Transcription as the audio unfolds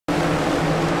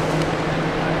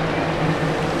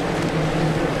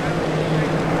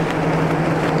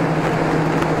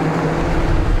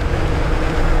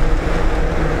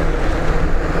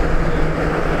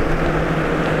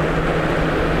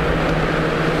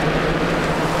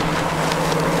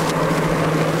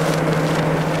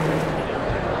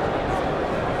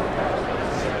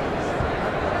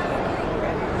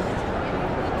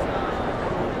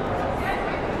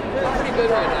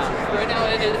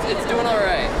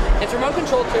It's remote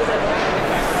control too.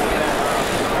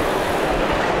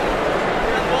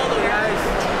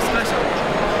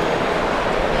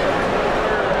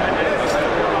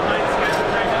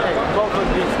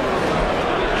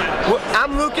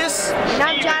 I'm Lucas. And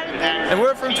I'm Jonathan. And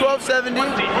we're from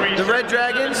 1270, the Red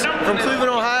Dragons, from Cleveland,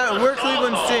 Ohio, and we're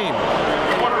Cleveland's team.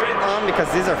 Because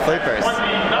these are flippers.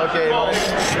 Okay.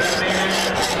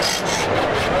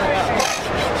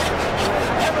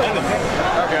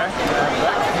 Okay.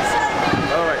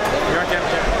 Oh, wait. You're on camera.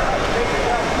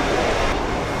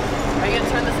 Are you going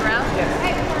to turn this around? Yeah.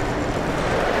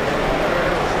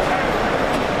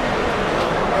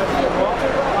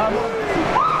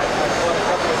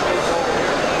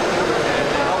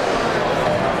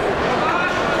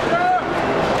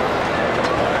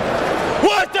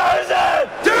 What Thursday?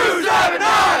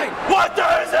 279! What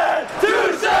Thursday?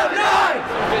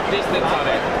 279! These things on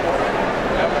it.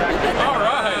 All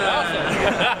right, awesome.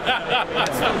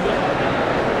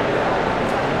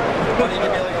 You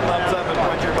give me like a thumbs up and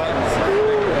punch your buttons.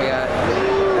 Oh my god.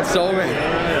 It's so great.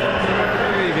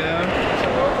 There you go.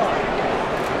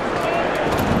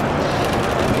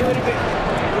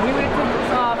 We would put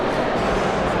this off.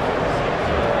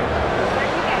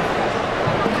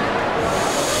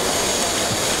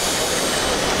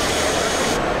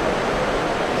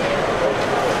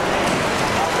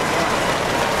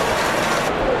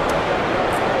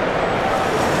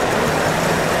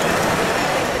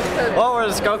 Well, we're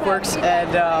the Skunk Works,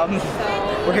 and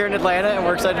we're here in Atlanta, and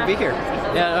we're excited to be here.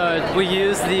 Yeah, we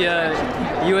use the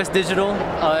US Digital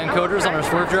encoders on our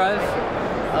swerve drive.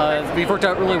 We've worked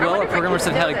out really well. Our programmers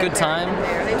have had a good time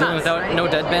doing without no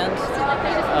deadband.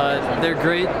 They're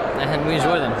great, and we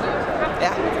enjoy them.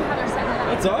 Yeah.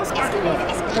 That's awesome.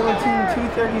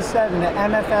 14237 at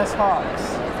MFS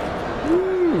Hawks.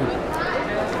 Woo!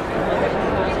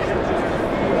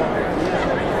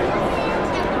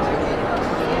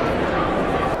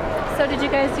 So did you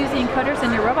guys use the encoders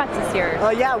in your robots this year?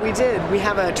 Yeah, we did. We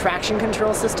have a traction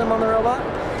control system on the robot.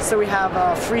 So we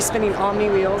have free spinning Omni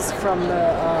wheels from the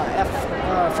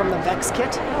Vex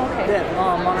kit that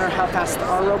monitor how fast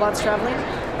our robot's traveling.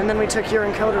 And then we took your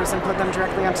encoders and put them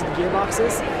directly onto the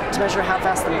gearboxes to measure how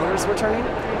fast the motors were turning.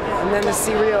 And then the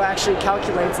C-Rio actually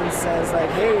calculates and says like,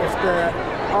 hey, if the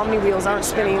Omni wheels aren't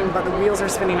spinning, but the wheels are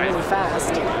spinning really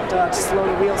fast, to slow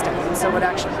the wheels down. And so it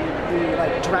actually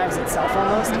like drives itself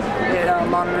almost. It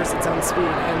monitors its own speed,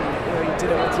 and you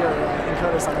did it with your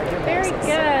encoders on our gearboxes. Very good.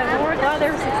 Well, we're glad they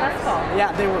were successful.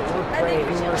 Yeah, they were great,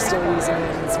 and we're still using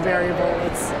it. It's variable.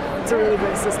 It's a really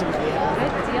great system that we have.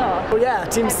 Good deal. Oh yeah,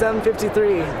 Team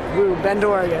 753. Woo, Bend,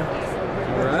 Oregon.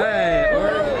 Right.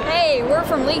 Hey, we're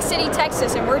from League City,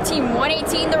 Texas, and we're Team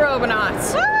 118, the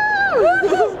Robonauts. Woo!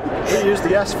 We use the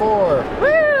S4.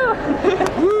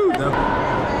 Woo! Woo! No.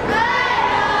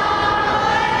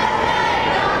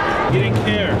 Getting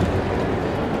care.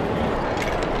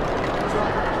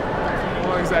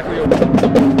 Well, exactly.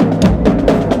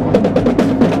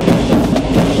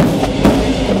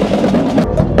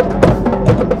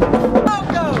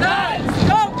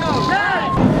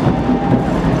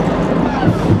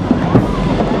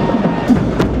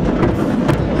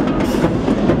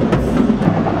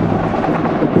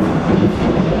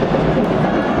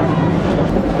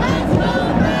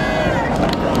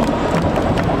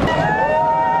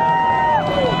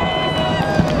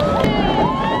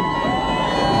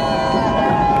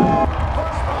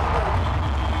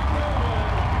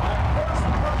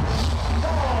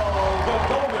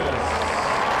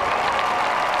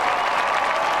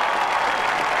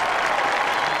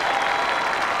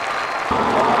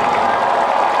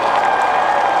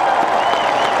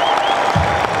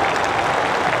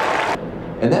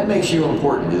 And that makes you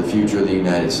important to the future of the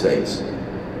United States.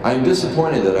 I am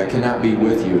disappointed that I cannot be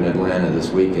with you in Atlanta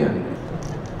this weekend.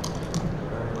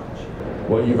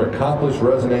 What you've accomplished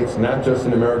resonates not just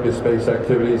in America's space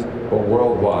activities, but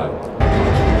worldwide.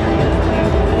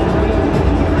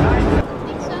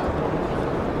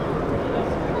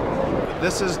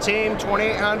 This is Team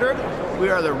 2800. We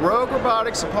are the Rogue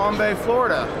Robotics of Palm Bay,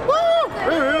 Florida. Woo!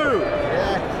 Woo-hoo!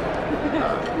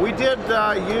 We did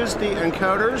use the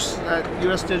encoders that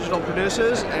US Digital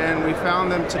produces, and we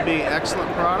found them to be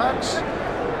excellent products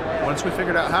once we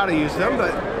figured out how to use them,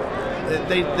 but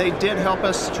they did help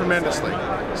us tremendously,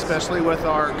 especially with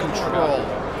our control.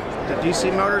 The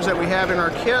DC motors that we have in our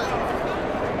kit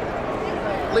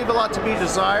leave a lot to be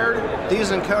desired. These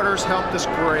encoders helped us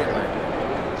greatly.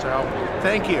 So,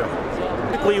 thank you.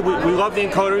 We love the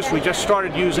encoders. We just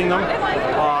started using them.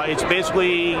 It's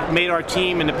basically made our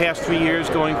team in the past 3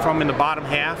 years going from in the bottom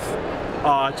half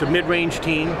to mid-range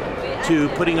team to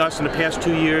putting us in the past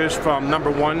 2 years from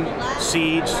 #1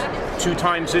 seeds 2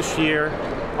 times this year,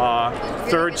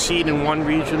 3rd seed in 1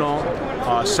 regional,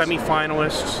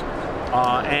 semi-finalists,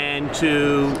 and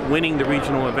to winning the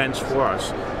regional events for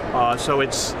us. So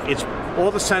it's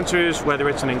all the sensors, whether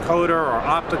it's an encoder or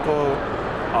optical,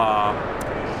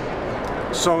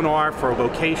 sonar for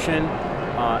location.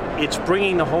 It's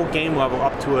bringing the whole game level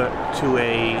up to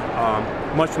a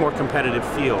much more competitive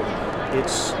field.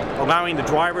 It's allowing the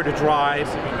driver to drive,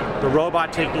 the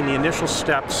robot taking the initial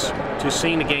steps to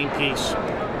seeing the game piece.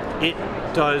 It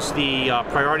does the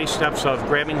priority steps of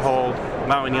grabbing hold,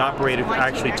 allowing the operator to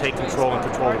actually take control and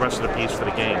control the rest of the piece for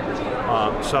the game.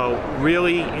 So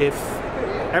really, if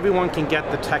everyone can get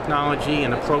the technology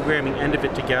and the programming end of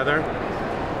it together,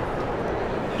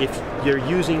 if you're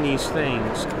using these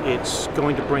things, it's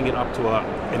going to bring it up to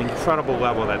an incredible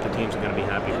level that the teams are going to be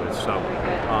happy with. So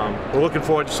we're looking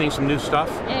forward to seeing some new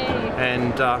stuff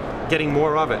and getting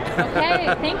more of it.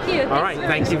 Okay, thank you. All right,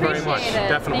 thank you very much.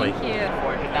 Definitely. Thank you.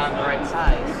 Working down the right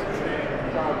size.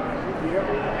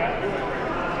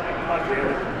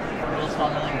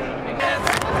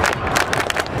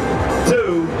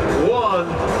 2, 1,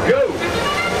 go!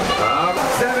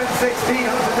 716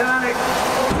 Housatonic.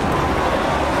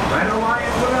 Rhino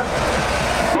Lions with us.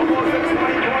 Almost a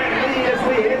 20-point lead as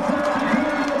we hit.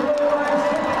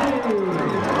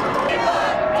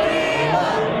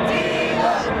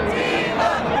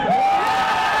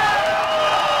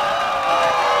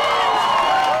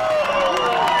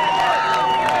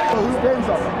 Whose game's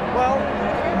up? Well,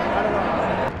 I don't know.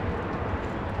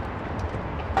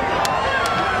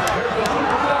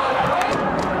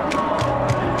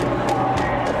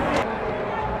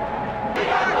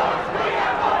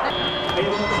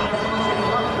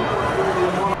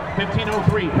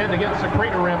 Pinned against the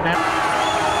crater rim now.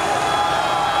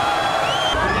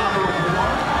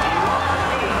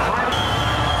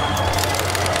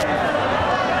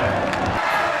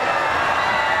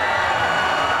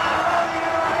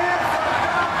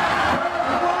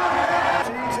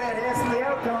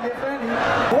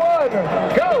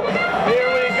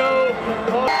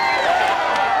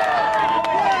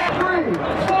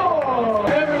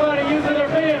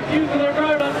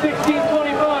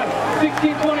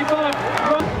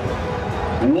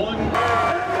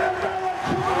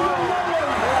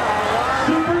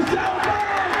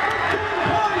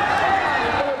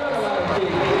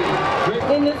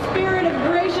 In the spirit of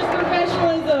gracious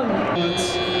professionalism.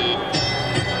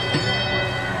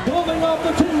 Building off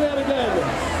the tin man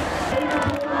again.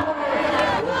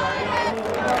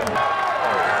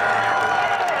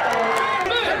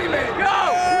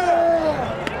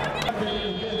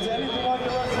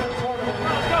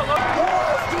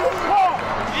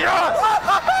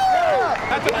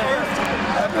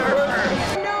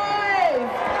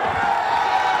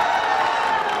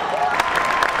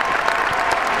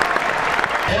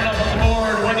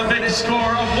 Score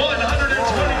of 100.